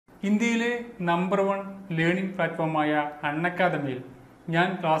ഇന്ത്യയിലെ number 1 learning പ്ലാറ്റ്ഫോമായ അൺഅക്കാദമിയിൽ ഞാൻ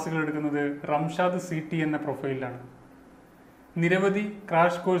ക്ലാസ്സുകൾ എടുക്കുന്നത് റംഷാദ് CT എന്ന പ്രൊഫൈലിലാണ്. നിരവധി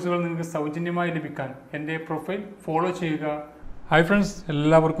ക്രാഷ് കോഴ്സുകൾ നിങ്ങൾക്ക് സൗജന്യമായി ലഭിക്കാൻ എൻ്റെ പ്രൊഫൈൽ ഫോളോ ചെയ്യുക. ഹായ് ഫ്രണ്ട്സ്,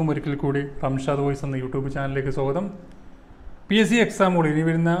 എല്ലാവർക്കും ഒരിക്കൽ കൂടി റംഷാദ് വോയിസ് എന്ന യൂട്യൂബ് ചാനലിലേക്ക് സ്വാഗതം. PSC എക്സാമുകൾ ഇനി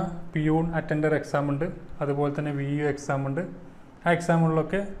വരുന്ന Peon അറ്റൻഡർ എക്സാം ഉണ്ട്, അതുപോലെ തന്നെ VU എക്സാം ഉണ്ട്. ആ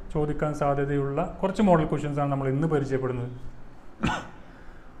എക്സാമുകളിലൊക്കെ ചോദിക്കാൻ സാധ്യതയുള്ള കുറച്ച് മോഡൽ ക്വസ്റ്റ്യൻസാണ് നമ്മൾ ഇന്ന് പരിചയപ്പെടുന്നത്.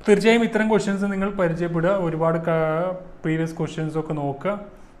 തീർച്ചയായും ഇത്തരം ക്വസ്റ്റ്യൻസ് നിങ്ങൾ പരിചയപ്പെടുക, ഒരുപാട് പ്രീവിയസ് ക്വസ്റ്റ്യൻസൊക്കെ നോക്കുക.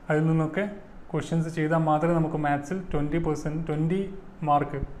 അതിൽ നിന്നൊക്കെ ക്വസ്റ്റ്യൻസ് ചെയ്താൽ മാത്രമേ നമുക്ക് മാത്സിൽ 20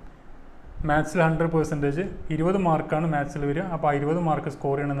 മാർക്ക്, മാത്സിൽ 100%, 20 മാർക്കാണ് മാത്സിൽ വരിക. അപ്പോൾ ആ 20 മാർക്ക്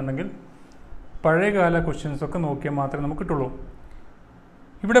സ്കോർ ചെയ്യണമെന്നുണ്ടെങ്കിൽ പഴയകാല ക്വസ്റ്റ്യൻസൊക്കെ നോക്കിയാൽ മാത്രമേ നമുക്ക് കിട്ടുള്ളൂ.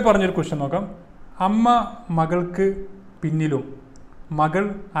 ഇവിടെ പറഞ്ഞൊരു ക്വസ്റ്റ്യൻ നോക്കാം. അമ്മ മകൾക്ക് പിന്നിലും മകൾ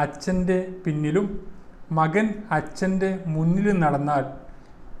അച്ഛൻ്റെ പിന്നിലും മകൻ അച്ഛൻ്റെ മുന്നിലും നടന്നാൽ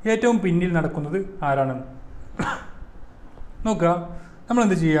ഏറ്റവും പിന്നിൽ നടക്കുന്നത് ആരാണ്? നോക്കുക, നമ്മൾ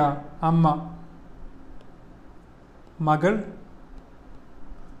എന്ത് ചെയ്യുക? അമ്മ, മകൾ,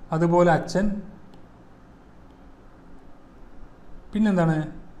 അതുപോലെ അച്ഛൻ, പിന്നെന്താണ്?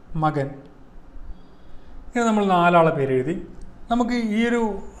 മകൻ. ഇങ്ങനെ നമ്മൾ 4 ആളെ പേര് എഴുതി. നമുക്ക് ഈ ഒരു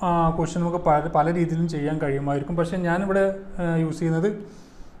ക്വസ്റ്റ്യൻ നമുക്ക് പല രീതിയിലും ചെയ്യാൻ കഴിയുമായിരിക്കും. പക്ഷേ ഞാനിവിടെ യൂസ് ചെയ്യുന്നത്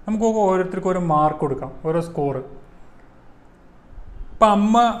നമുക്ക് ഓരോരുത്തർക്കും ഓരോ മാർക്ക് കൊടുക്കാം, ഓരോ സ്കോറ്. ഇപ്പം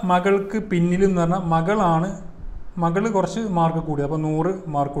അമ്മ മകൾക്ക് പിന്നിലെന്ന് പറഞ്ഞാൽ മകൾ കുറച്ച് മാർക്ക് കൂടി, അപ്പോൾ 100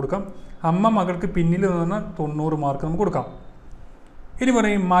 മാർക്ക് കൊടുക്കാം. അമ്മ മകൾക്ക് പിന്നിൽ എന്ന് പറഞ്ഞാൽ 90 മാർക്ക് നമുക്ക് കൊടുക്കാം. ഇനി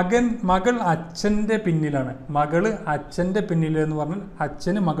പറയും മകൾ അച്ഛൻ്റെ പിന്നിലാണ്. മകൾ അച്ഛൻ്റെ പിന്നിൽ എന്ന് പറഞ്ഞാൽ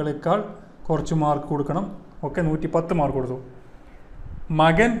അച്ഛന് മകളേക്കാൾ കുറച്ച് മാർക്ക് കൊടുക്കണം. ഓക്കെ, 110 മാർക്ക് കൊടുത്തു.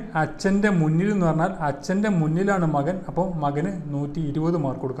 മകൻ അച്ഛൻ്റെ മുന്നിൽ എന്ന് പറഞ്ഞാൽ അച്ഛൻ്റെ മുന്നിലാണ് മകൻ, അപ്പോൾ മകന് 120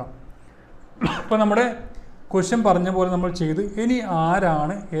 മാർക്ക് കൊടുക്കാം. അപ്പോൾ നമ്മുടെ ക്വസ്റ്റ്യൻ പറഞ്ഞ പോലെ നമ്മൾ ചെയ്ത്, ഇനി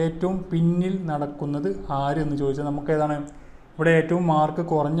ആരാണ് ഏറ്റവും പിന്നിൽ നടക്കുന്നത് എന്ന് ചോദിച്ചാൽ നമുക്ക് ഏതാണ്? ഇവിടെ ഏറ്റവും മാർക്ക്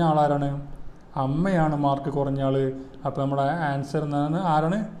കുറഞ്ഞ ആളാരാണ്? അമ്മയാണ് മാർക്ക് കുറഞ്ഞ ആൾ. അപ്പോൾ നമ്മുടെ ആൻസർ എന്നാണ്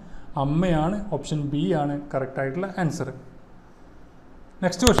ആരാണ്? അമ്മയാണ്. ഓപ്ഷൻ B ആണ് കറക്റ്റായിട്ടുള്ള ആൻസർ.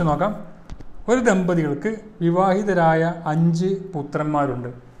 നെക്സ്റ്റ് ക്വസ്റ്റ്യൻ നോക്കാം. ഒരു ദമ്പതികൾക്ക് വിവാഹിതരായ 5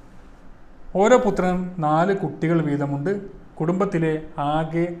 പുത്രന്മാരുണ്ട്. ഓരോ പുത്രനും 4 കുട്ടികൾ വീതമുണ്ട്. കുടുംബത്തിലെ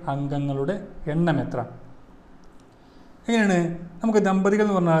ആകെ അംഗങ്ങളുടെ എണ്ണം എത്ര? എങ്ങനെയാണ്? നമുക്ക് ദമ്പതികൾ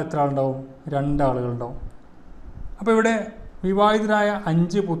എന്ന് പറഞ്ഞാൽ എത്ര ആളുണ്ടാവും? 2 ആളുകളുണ്ടാവും. അപ്പോൾ ഇവിടെ വിവാഹിതരായ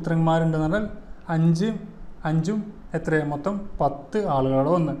 5 പുത്രന്മാരുണ്ടെന്ന് പറഞ്ഞാൽ 5 എത്ര? മൊത്തം 10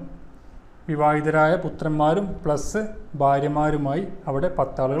 ആളുകളാണ് വന്ന്. വിവാഹിതരായ പുത്രന്മാരും പ്ലസ് ഭാര്യമാരുമായി അവിടെ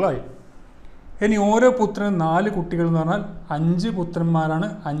 10 ആളുകളായി. ഇനി ഓരോ പുത്രനും 4 കുട്ടികൾ എന്ന് പറഞ്ഞാൽ 5 പുത്രന്മാരാണ്.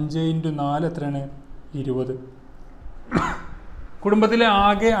 5 × 4 എത്രയാണ്? 20. കുടുംബത്തിലെ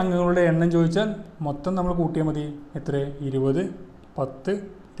ആകെ അംഗങ്ങളുടെ എണ്ണം ചോദിച്ചാൽ മൊത്തം നമ്മൾ കൂട്ടിയാൽ മതി. എത്ര? 20, 10,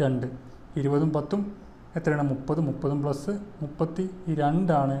 2. 20ഉം 10ഉം എത്രയാണ്? 30. 30 പ്ലസ്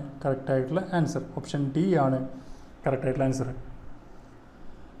 32 ആണ് കറക്റ്റായിട്ടുള്ള ആൻസർ. ഓപ്ഷൻ D ആണ് കറക്റ്റായിട്ടുള്ള ആൻസർ.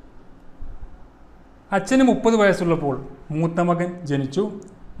 അച്ഛന് 30 വയസ്സുള്ളപ്പോൾ മൂത്ത മകൻ ജനിച്ചു.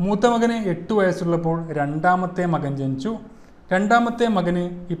 മൂത്ത മകന് 8 വയസ്സുള്ളപ്പോൾ രണ്ടാമത്തെ മകൻ ജനിച്ചു. രണ്ടാമത്തെ മകന്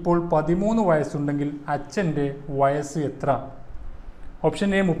ഇപ്പോൾ 13 വയസ്സുണ്ടെങ്കിൽ അച്ഛൻ്റെ വയസ്സ് എത്ര? ഓപ്ഷൻ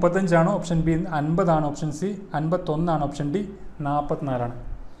A 35 ആണ്, ഓപ്ഷൻ B 50 ആണ്, ഓപ്ഷൻ C 51 ആണ്, ഓപ്ഷൻ D 44 ആണ്.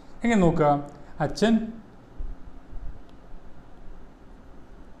 എങ്ങനെ നോക്കുക? അച്ഛൻ,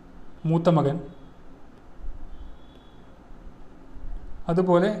 മൂത്ത മകൻ,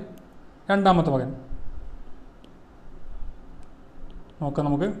 അതുപോലെ രണ്ടാമത്തെ മകൻ. നോക്കാം,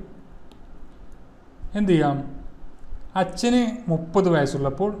 നമുക്ക് എന്ത് ചെയ്യാം? അച്ഛന് 30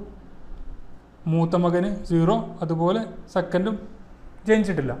 വയസ്സുള്ളപ്പോൾ മൂത്ത മകന് 0, അതുപോലെ സെക്കൻഡും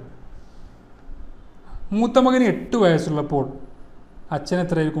ജനിച്ചിട്ടില്ല. മൂത്ത മകന് 8 വയസ്സുള്ളപ്പോൾ അച്ഛൻ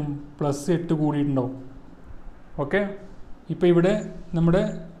എത്രയായിരിക്കും? +8 കൂടിയിട്ടുണ്ടാവും. ഓക്കെ, ഇപ്പോൾ ഇവിടെ നമ്മുടെ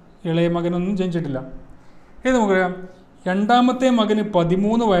ഇളയ മകനൊന്നും ജനിച്ചിട്ടില്ല. ഇത് നമുക്കറിയാം. രണ്ടാമത്തെ മകന്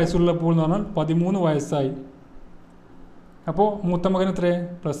 13 വയസ്സുള്ളപ്പോൾ എന്ന് പറഞ്ഞാൽ 13 വയസ്സായി. അപ്പോൾ മൂത്ത മകൻ എത്രയാണ്?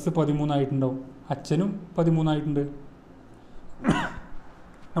 +13 ആയിട്ടുണ്ടാവും. അച്ഛനും 13 ആയിട്ടുണ്ട്.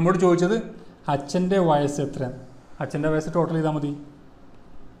 നമ്മോട് ചോദിച്ചത് അച്ഛൻ്റെ വയസ്സ് എത്രയാണ്? അച്ഛൻ്റെ വയസ്സ് ടോട്ടൽ ചെയ്താൽ മതി.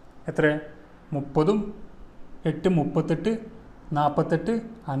 എത്ര? 30ഉം 8ഉം 38, 48,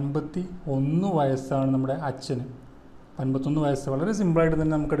 51 വയസ്സാണ് നമ്മുടെ അച്ഛന്. 51 വയസ്സ് വളരെ സിമ്പിളായിട്ട്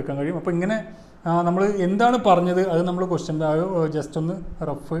തന്നെ നമുക്ക് എടുക്കാൻ കഴിയും. അപ്പോൾ ഇങ്ങനെ നമ്മൾ എന്താണ് പറഞ്ഞത് അത് നമ്മൾ ക്വസ്റ്റ്യൻ ജസ്റ്റ് ഒന്ന്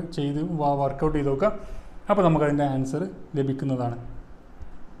റഫ് ചെയ്ത് വർക്കൗട്ട് ചെയ്ത് നോക്കുക. അപ്പോൾ നമുക്കതിൻ്റെ ആൻസർ ലഭിക്കുന്നതാണ്.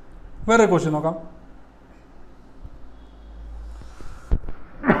 വേറെ ക്വസ്റ്റ്യൻ നോക്കാം.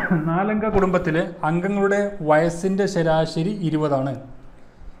 4 അംഗ കുടുംബത്തിലെ അംഗങ്ങളുടെ വയസ്സിൻ്റെ ശരാശരി 20 ആണ്.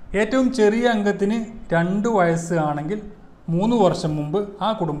 ഏറ്റവും ചെറിയ അംഗത്തിന് 2 വയസ്സ് ആണെങ്കിൽ 3 വർഷം മുമ്പ് ആ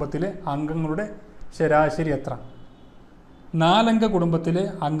കുടുംബത്തിലെ അംഗങ്ങളുടെ ശരാശരി എത്ര? 4 അംഗ കുടുംബത്തിലെ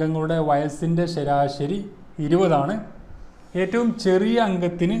അംഗങ്ങളുടെ വയസ്സിൻ്റെ ശരാശരി 20 ആണ്. ഏറ്റവും ചെറിയ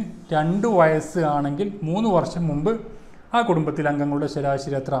അംഗത്തിന് 2 വയസ്സ് ആണെങ്കിൽ 3 വർഷം മുമ്പ് ആ കുടുംബത്തിലെ അംഗങ്ങളുടെ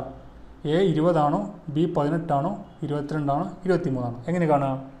ശരാശരി എത്ര? എ 20 ആണോ, ബി 18 ആണോ, 22 ആണോ, 23 ആണോ? എങ്ങനെ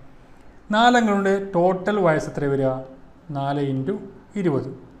കാണാം? 4 അംഗങ്ങളുടെ ടോട്ടൽ വയസ്സ് എത്ര വരിക? 4 ×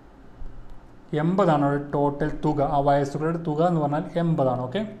 20 80 ആണ് അവിടെ ടോട്ടൽ തുക. ആ വയസ്സുകളുടെ തുക എന്ന് പറഞ്ഞാൽ 80 ആണ്.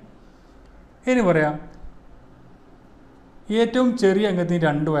 ഓക്കെ, ഇനി പറയാം ഏറ്റവും ചെറിയ അംഗത്തിന്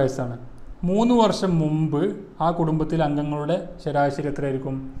 2 വയസ്സാണ്. 3 വർഷം മുമ്പ് ആ കുടുംബത്തിലെ അംഗങ്ങളുടെ ശരാശരി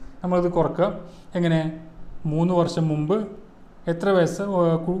എത്രയായിരിക്കും? നമ്മളത് കുറക്കുക. എങ്ങനെ? 3 വർഷം മുമ്പ് എത്ര വയസ്സ്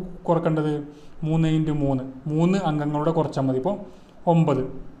കുറക്കേണ്ടത്? 3 × 3 3 അംഗങ്ങളുടെ കുറച്ചാൽ മതി. ഇപ്പോൾ 9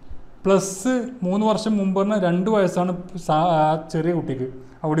 പ്ലസ് 3 വർഷം മുമ്പ് പറഞ്ഞാൽ 2 വയസ്സാണ് ചെറിയ കുട്ടിക്ക്,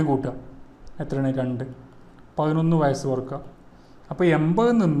 അവിടെയും കൂട്ടുക. എത്രയാണ്? 2 11 വയസ്സ് കുറക്കുക. അപ്പോൾ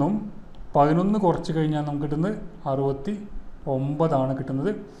 80 നിന്നും 11 കുറച്ച് കഴിഞ്ഞാൽ നമുക്ക് കിട്ടുന്നത് 69 ആണ്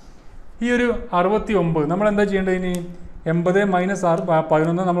കിട്ടുന്നത്. ഈ ഒരു 69 നമ്മൾ എന്താ ചെയ്യേണ്ടത്? ഇനി 80 -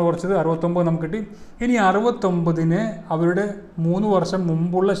 11 നമ്മൾ കുറച്ചത് 69 നമുക്ക് കിട്ടി. ഇനി 69നെ അവരുടെ 3 വർഷം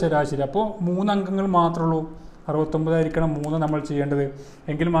മുമ്പുള്ള ശരാശരി, അപ്പോൾ 3 അംഗങ്ങൾ മാത്രമേ ഉള്ളൂ, 69 ആയിരിക്കണം 3 നമ്മൾ ചെയ്യേണ്ടത്,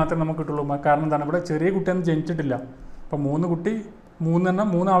 എങ്കിൽ മാത്രമേ നമുക്ക് കിട്ടുള്ളൂ. കാരണം എന്താണ്? ഇവിടെ ചെറിയ കുട്ടിയൊന്നും ജനിച്ചിട്ടില്ല. അപ്പോൾ 3 എണ്ണം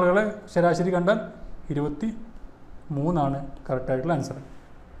 3 ആളുകളെ ശരാശരി കണ്ടാൽ 23 ആണ് കറക്റ്റായിട്ടുള്ള ആൻസർ.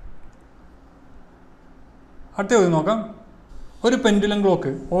 അടുത്ത ചോദ്യം നോക്കാം. ഒരു പെൻഡുലം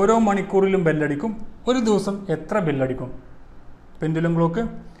ക്ലോക്ക് ഓരോ മണിക്കൂറിലും ബെല്ലടിക്കും. ഒരു ദിവസം എത്ര ബെല്ലടിക്കും? പെൻഡുലം ക്ലോക്ക്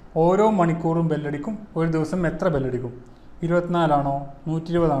ഓരോ മണിക്കൂറും ബെല്ലടിക്കും. ഒരു ദിവസം എത്ര ബെല്ലടിക്കും? 24 ആണോ,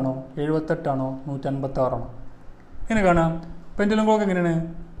 120 ആണോ, 78 ആണോ, 156 ആണോ? ഇങ്ങനെ കാണാം. പെൻഡുലം ക്ലോക്ക് എങ്ങനെയാണ്?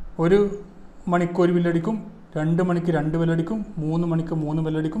 1 മണിക്ക് 1 ബെല്ലടിക്കും, 2 മണിക്ക് 2 ബെല്ലടിക്കും, 3 മണിക്ക് 3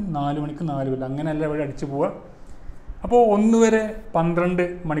 ബെല്ലടിക്കും, 4 മണിക്ക് 4 ബെല്ല്, അങ്ങനെയല്ല ഇവിടെ അടിച്ചു പോവുക. അപ്പോൾ 1 വരെ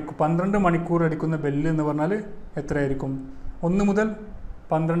 12 മണിക്കൂർ അടിക്കുന്ന ബെല്ല് എന്ന് പറഞ്ഞാൽ എത്രയായിരിക്കും? 1 മുതൽ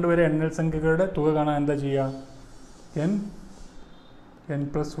 12 വരെ എണ്ണൽ സംഖ്യകളുടെ തുക കാണാൻ എന്താ ചെയ്യുക?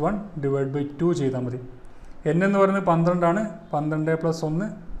 n+1 / 2 ചെയ്താൽ മതി. n എന്ന് പറയുന്നത് 12 ആണ്. 12 + 1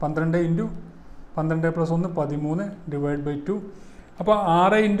 12 × 12 + 1 13 / 2. അപ്പോൾ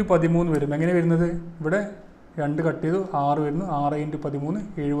 6 × 13 വരും. എങ്ങനെ വരുന്നത്? ഇവിടെ 2 കട്ട് ചെയ്തു 6 വരുന്നു. 6 × 13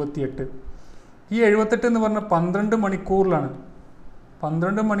 78. ഈ 78 എന്ന് പറഞ്ഞാൽ 12 മണിക്കൂറിലാണ്.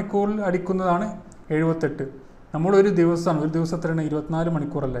 12 മണിക്കൂറിൽ അടിക്കുന്നതാണ് 78. നമ്മളൊരു ദിവസമാണ്, ഒരു ദിവസം എത്രയാണ്? 24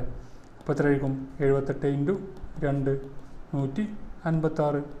 മണിക്കൂറല്ലേ? അപ്പോൾ എത്രയായിരിക്കും? 78 × 2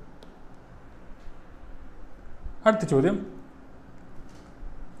 156. അടുത്ത ചോദ്യം.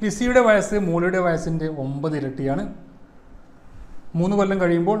 ലിസിയുടെ വയസ്സ് മോളിയുടെ വയസ്സിൻ്റെ 9 ഇരട്ടിയാണ്. 3 കൊല്ലം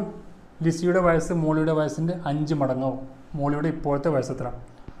കഴിയുമ്പോൾ ലിസിയുടെ വയസ്സ് മോളിയുടെ വയസ്സിൻ്റെ 5 മടങ്ങാവും. മോളിയുടെ ഇപ്പോഴത്തെ വയസ്സ് എത്ര?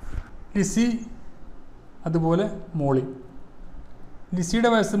 ലിസി അതുപോലെ മോളി. ലിസിയുടെ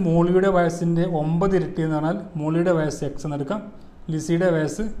വയസ്സ് മോളിയുടെ വയസ്സിൻ്റെ 9 ഇരട്ടി എന്ന് പറഞ്ഞാൽ മോളിയുടെ വയസ്സ് x എന്നെടുക്കാം, ലിസിയുടെ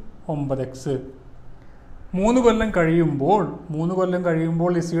വയസ്സ് 9x. 3 കൊല്ലം കഴിയുമ്പോൾ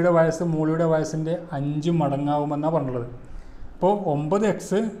ലിസിയുടെ വയസ്സ് മോളിയുടെ വയസ്സിൻ്റെ 5 മടങ്ങാവുമെന്നാണ് പറഞ്ഞുള്ളത്. അപ്പോൾ 9x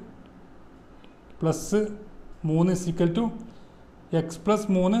 + 3 = x +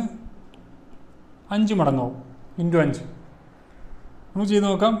 3 5 മടങ്ങാവും × 5. നമുക്ക് ചെയ്ത്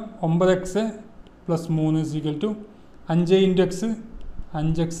നോക്കാം. 9x + 3 = 5 × x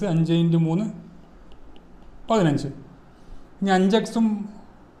 5x 5 × 3 15. ഇനി 5x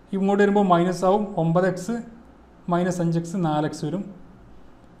ഇങ്ങോട്ട് വരുമ്പോൾ മൈനസ് ആവും. 9x - 5x 4x വരും.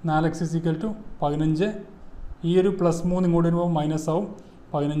 4x = 15. ഈ ഒരു +3 ഇങ്ങോട്ട് വരുമ്പോൾ മൈനസ് ആവും.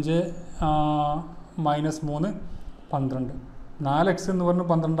 15 - 3 12. 4x എന്ന് പറഞ്ഞ്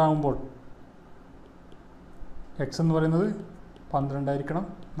 12 ആകുമ്പോൾ x എന്ന് പറയുന്നത് 12 ആയിരിക്കണം.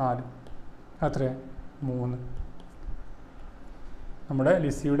 4 അത്രേ 3. നമ്മുടെ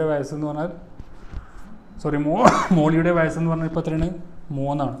ലിസിയുടെ വയസ്സെന്ന് പറഞ്ഞാൽ മോളിയുടെ വയസ്സെന്ന് പറഞ്ഞാൽ ഇപ്പോൾ എത്രയാണ്?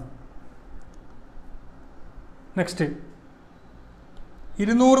 3 ആണ്. നെക്സ്റ്റ്.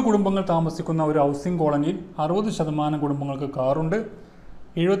 200 കുടുംബങ്ങൾ താമസിക്കുന്ന ഒരു ഹൗസിംഗ് കോളനിയിൽ 60% കുടുംബങ്ങൾക്ക് കാറുണ്ട്,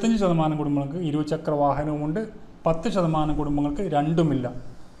 75% കുടുംബങ്ങൾക്ക് ഇരുചക്ര വാഹനവുമുണ്ട്, 10% കുടുംബങ്ങൾക്ക് രണ്ടുമില്ല.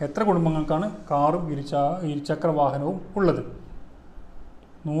 എത്ര കുടുംബങ്ങൾക്കാണ് കാറും ഇരുചക്ര വാഹനവും ഉള്ളത്?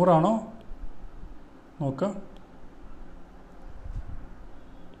 100 ആണോ? നോക്കുക.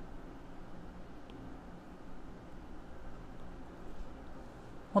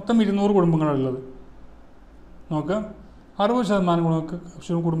 മൊത്തം 200 കുടുംബങ്ങളാണുള്ളത്. നോക്കുക.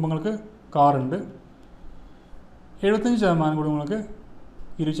 60% കുടുംബങ്ങൾക്ക് കാറുണ്ട്, 75% കുടുംബങ്ങൾക്ക്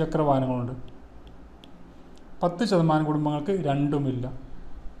ഇരുചക്ര വാഹനങ്ങളുണ്ട്, 10% കുടുംബങ്ങൾക്ക് രണ്ടുമില്ല.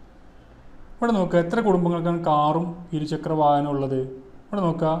 ഇവിടെ നോക്കുക എത്ര കുടുംബങ്ങൾക്കാണ് കാറും ഇരുചക്ര വാഹനവും ഉള്ളത്. ഇവിടെ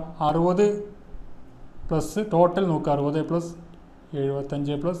നോക്കുക 60 പ്ലസ് ടോട്ടൽ നോക്കുക 60 പ്ലസ്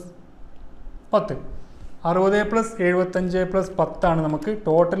 75 പ്ലസ് 10. 60 പ്ലസ് 75 പ്ലസ് 10 നമുക്ക്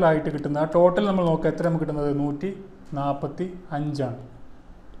ടോട്ടലായിട്ട് കിട്ടുന്നത്. ആ ടോട്ടൽ നമ്മൾ നോക്കുക എത്ര നമുക്ക് കിട്ടുന്നത് 145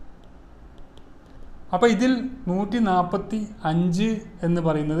 അപ്പോൾ ഇതിൽ 145 എന്ന്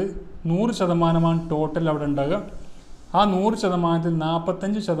പറയുന്നത് 100% ടോട്ടൽ അവിടെ ഉണ്ടാകുക. ആ 100%ത്തിൽ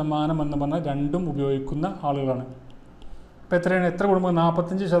 45% എന്ന് പറഞ്ഞാൽ രണ്ടും ഉപയോഗിക്കുന്ന ആളുകളാണ്. അപ്പോൾ എത്രയാണ്, എത്ര കൂടുമ്പോൾ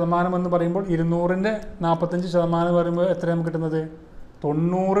 45% എന്ന് പറയുമ്പോൾ 200ൻ്റെ 45% എന്ന് പറയുമ്പോൾ എത്രയാണ് കിട്ടുന്നത്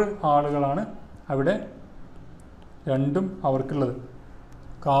 90 ആളുകളാണ് അവിടെ രണ്ടും അവർക്കുള്ളത്.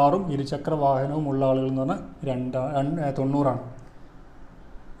 കാറും ഇരുചക്ര വാഹനവും ഉള്ള ആളുകൾ എന്ന് പറഞ്ഞാൽ 90.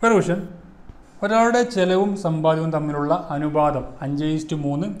 വേറെ ക്വസ്റ്റ്യൻ, ഒരാളുടെ ചെലവും സമ്പാദ്യവും തമ്മിലുള്ള അനുപാതം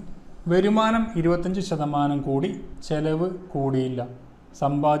 5:3. വരുമാനം 25% കൂടി, ചെലവ് കൂടിയില്ല.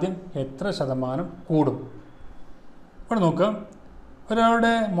 സമ്പാദ്യം എത്ര ശതമാനം കൂടും? ഇവിടെ നോക്കുക,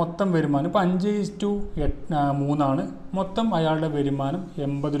 ഒരാളുടെ മൊത്തം വരുമാനം ഇപ്പോൾ 5:3 മൊത്തം അയാളുടെ വരുമാനം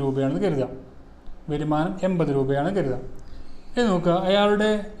 80 രൂപയാണെന്ന് കരുതുക. വരുമാനം 80 രൂപയാണ് കരുതുക. ഇത് നോക്കുക,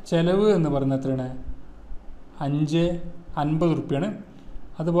 അയാളുടെ ചെലവ് എന്ന് പറയുന്നത് എത്രയാണ് 50 റുപ്യാണ്.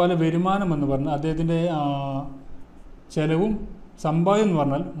 അതുപോലെ വരുമാനം എന്ന് പറഞ്ഞാൽ അദ്ദേഹത്തിൻ്റെ ചെലവും സമ്പാദ്യം എന്ന്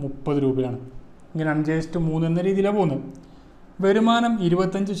പറഞ്ഞാൽ 30 രൂപയാണ്. ഇങ്ങനെ 5:3 എന്ന രീതിയിലാണ് പോകുന്നത്. വരുമാനം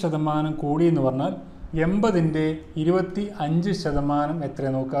 25% കൂടി എന്ന് പറഞ്ഞാൽ 80ൻ്റെ 25%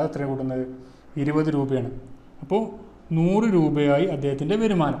 എത്രയാണ് നോക്കുക, എത്ര കൂടുന്നത് 20 രൂപയാണ്. അപ്പോൾ 100 രൂപയായി അദ്ദേഹത്തിൻ്റെ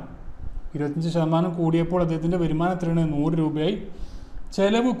വരുമാനം. 25% കൂടിയപ്പോൾ അദ്ദേഹത്തിൻ്റെ വരുമാനം എത്രയാണ് 100 രൂപയായി.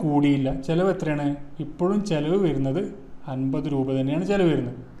 ചിലവ് കൂടിയില്ല. ചിലവ് എത്രയാണ്, ഇപ്പോഴും ചിലവ് വരുന്നത് 50 രൂപ തന്നെയാണ് ചിലവ്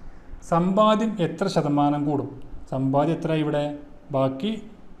വരുന്നത്. സമ്പാദ്യം എത്ര ശതമാനം കൂടും? സമ്പാദ്യം എത്ര ഇവിടെ, ബാക്കി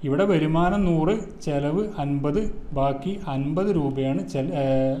ഇവിടെ വരുമാനം 100, ചിലവ് 50, ബാക്കി 50 രൂപയാണ്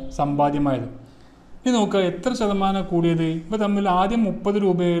സമ്പാദ്യമായത്. ഇനി നോക്കുക എത്ര ശതമാനം കൂടിയത്. ഇപ്പോൾ തമ്മിൽ ആദ്യം 30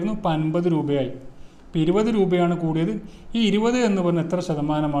 രൂപയായിരുന്നു, ഇപ്പോൾ 50 രൂപയായി. ഇപ്പോൾ 20 രൂപയാണ് കൂടിയത്. ഈ 20 എന്ന് പറഞ്ഞാൽ എത്ര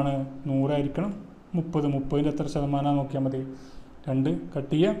ശതമാനമാണ്, 100 ആയിരിക്കണം. 30ൻ്റെ എത്ര ശതമാനം നോക്കിയാൽ മതി, 2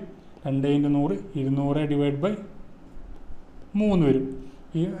 കട്ട് ചെയ്യുക, 2 × 100 200 / 3 വരും.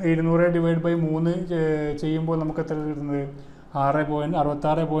 ഈ 200 / 3 ചെയ്യുമ്പോൾ നമുക്ക് എത്ര കിട്ടുന്നത്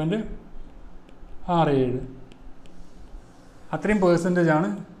 66.67. അത്രയും പെർസെൻറ്റേജാണ്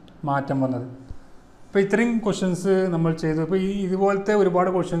മാറ്റം വന്നത്. അപ്പോൾ ഇത്രയും ക്വസ്റ്റ്യൻസ് നമ്മൾ ചെയ്തു. അപ്പോൾ ഇതുപോലത്തെ ഒരുപാട്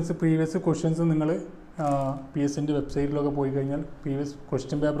ക്വസ്റ്റ്യൻസ്, പ്രീവിയസ് ക്വസ്റ്റ്യൻസ് നിങ്ങൾ PSCൻ്റെ വെബ്സൈറ്റിലൊക്കെ പോയി കഴിഞ്ഞാൽ പ്രീവിയസ്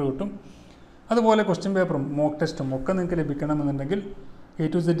ക്വസ്റ്റ്യൻ പേപ്പർ കിട്ടും. അതുപോലെ ക്വസ്റ്റ്യൻ പേപ്പറും മോക്ക് ടെസ്റ്റും ഒക്കെ നിങ്ങൾക്ക് ലഭിക്കണമെന്നുണ്ടെങ്കിൽ A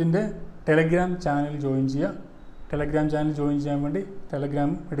to Zൻ്റെ Telegram channel join ചെയ്യുക. ടെലഗ്രാം ചാനൽ ജോയിൻ ചെയ്യാൻ വേണ്ടി ടെലഗ്രാം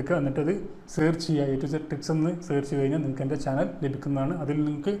എടുക്കുക, എന്നിട്ടത് സെർച്ച് ചെയ്യുക. A to Z ടിപ്സ് എന്ന് സെർച്ച് ചെയ്ത് കഴിഞ്ഞാൽ നിങ്ങൾക്ക് എൻ്റെ ചാനൽ ലഭിക്കുന്നതാണ്. അതിൽ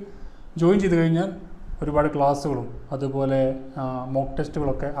നിങ്ങൾക്ക് ജോയിൻ ചെയ്ത് കഴിഞ്ഞാൽ ഒരുപാട് ക്ലാസ്സുകളും അതുപോലെ മോക്ക്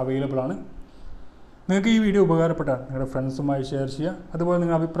ടെസ്റ്റുകളൊക്കെ അവൈലബിൾ ആണ്. നിങ്ങൾക്ക് ഈ വീഡിയോ ഉപകാരപ്പെട്ടാൽ നിങ്ങളുടെ ഫ്രണ്ട്സുമായി ഷെയർ ചെയ്യുക. അതുപോലെ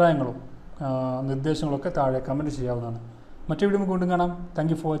നിങ്ങളുടെ അഭിപ്രായങ്ങളും നിർദ്ദേശങ്ങളൊക്കെ താഴെ കമൻറ്റ് ചെയ്യാവുന്നതാണ്. മറ്റേ വീഡിയോ നമുക്ക് വീണ്ടും കാണാം.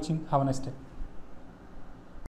 Thank you for watching. Have A nice day.